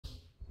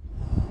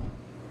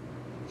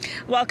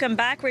Welcome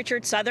back.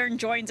 Richard Southern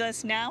joins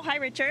us now. Hi,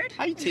 Richard.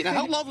 Hi, Tina.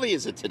 How lovely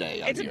is it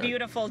today? It's a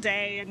beautiful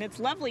day, and it's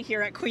lovely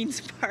here at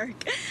Queen's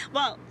Park.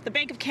 Well, the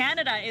Bank of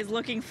Canada is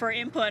looking for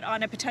input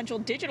on a potential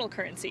digital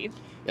currency.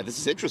 Yeah, this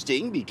is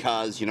interesting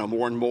because,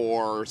 more and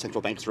more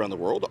central banks around the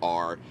world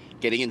are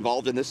getting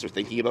involved in this or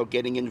thinking about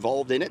getting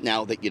involved in it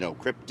now that,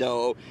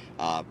 crypto,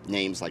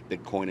 names like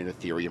Bitcoin and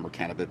Ethereum are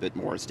kind of a bit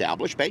more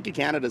established. Bank of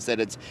Canada said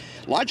it's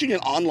launching an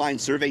online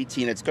survey,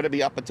 Tina. It's going to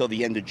be up until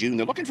the end of June.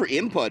 They're looking for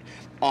input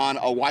on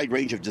a wide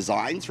range of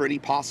designs for any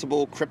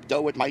possible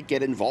crypto it might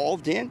get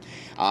involved in.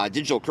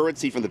 Digital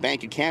currency from the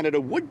Bank of Canada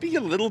would be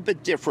a little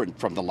bit different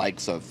from the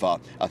likes of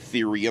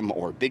Ethereum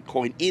or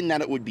Bitcoin in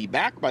that it would be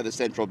backed by the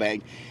central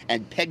bank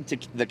and pegged to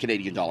the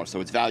Canadian dollar, so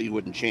its value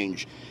wouldn't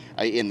change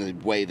in the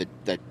way that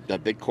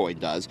Bitcoin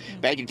does.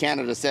 Bank of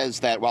Canada says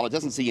that while it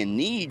doesn't see a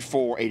need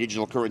for a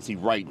digital currency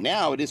right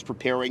now, it is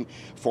preparing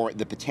for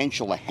the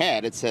potential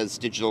ahead. It says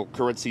digital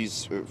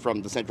currencies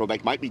from the central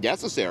bank might be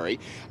necessary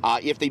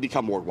if they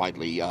become more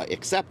widely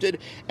accepted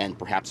and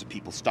perhaps if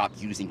people stop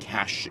using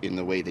cash in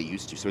the way they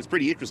used to. So it's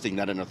pretty interesting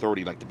that an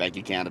authority like the Bank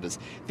of Canada is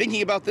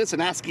thinking about this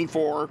and asking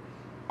for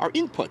our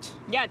input.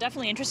 Yeah,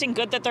 definitely interesting.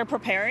 Good that they're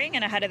preparing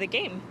and ahead of the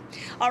game.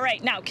 All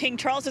right, now King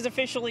Charles has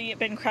officially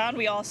been crowned.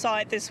 We all saw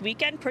it this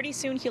weekend. Pretty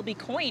soon he'll be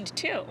coined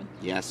too.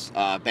 Yes,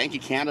 Bank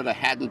of Canada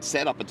hadn't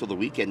said up until the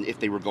weekend if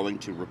they were going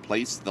to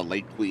replace the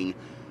late Queen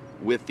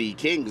with the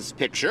King's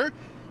picture.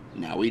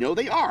 Now we know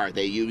they are.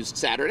 They used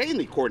Saturday in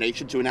the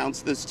coronation to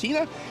announce this,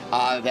 Tina,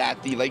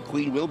 that the late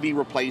Queen will be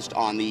replaced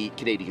on the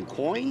Canadian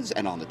coins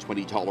and on the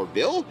 $20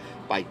 bill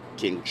by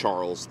King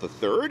Charles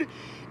III.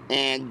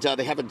 And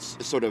they haven't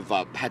sort of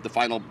had the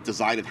final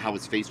design of how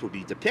his face would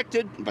be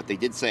depicted, but they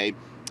did say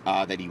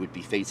that he would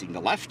be facing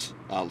left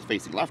on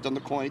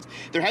the coins.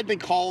 There had been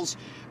calls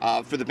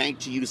for the bank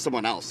to use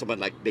someone else, someone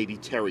like maybe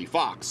Terry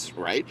Fox,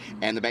 right?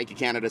 And the Bank of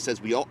Canada says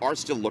we are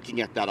still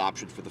looking at that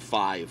option for the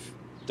 $5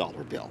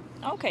 bill.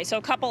 Okay, so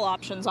a couple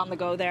options on the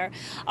go there.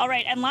 All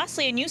right, and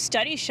lastly, a new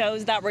study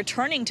shows that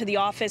returning to the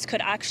office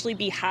could actually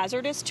be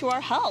hazardous to our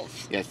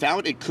health. Yeah, I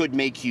found it could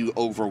make you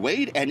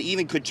overweight and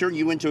even could turn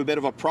you into a bit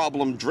of a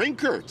problem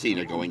drinker,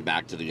 Tina, going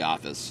back to the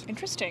office.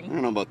 Interesting. I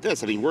don't know about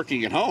this. I mean,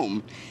 working at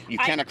home,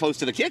 you're kind of close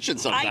to the kitchen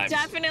sometimes. I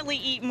definitely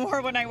eat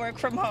more when I work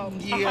from home.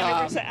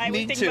 Yeah, 100%. I was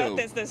thinking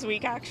about this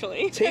week,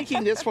 actually.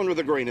 Taking this one with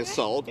a grain of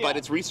salt, Yeah. but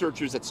it's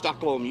researchers at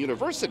Stockholm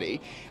University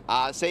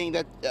saying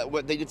that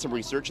they did some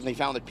research and they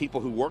found that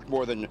people who worked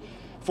more than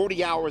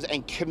 40 hours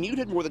and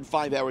commuted more than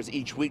 5 hours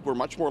each week were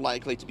much more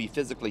likely to be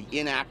physically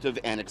inactive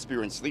and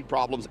experience sleep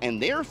problems,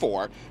 and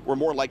therefore were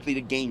more likely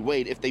to gain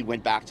weight if they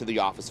went back to the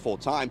office full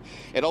time.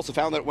 It also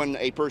found that when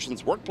a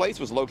person's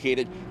workplace was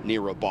located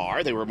near a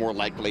bar, they were more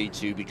likely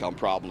to become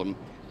problem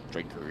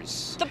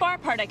drinkers. The bar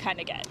part I kind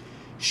of get.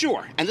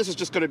 Sure, and this is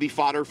just going to be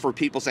fodder for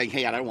people saying,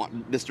 hey, I don't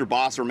want Mr.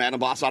 Boss or Madam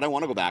Boss, I don't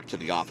want to go back to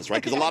the office,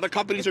 right? Because a lot of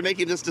companies are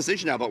making this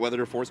decision now about whether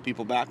to force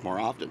people back more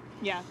often.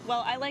 Yeah,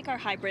 well, I like our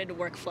hybrid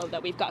workflow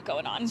that we've got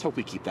going on. Let's hope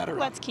we keep that around.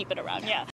 Let's keep it around, yeah.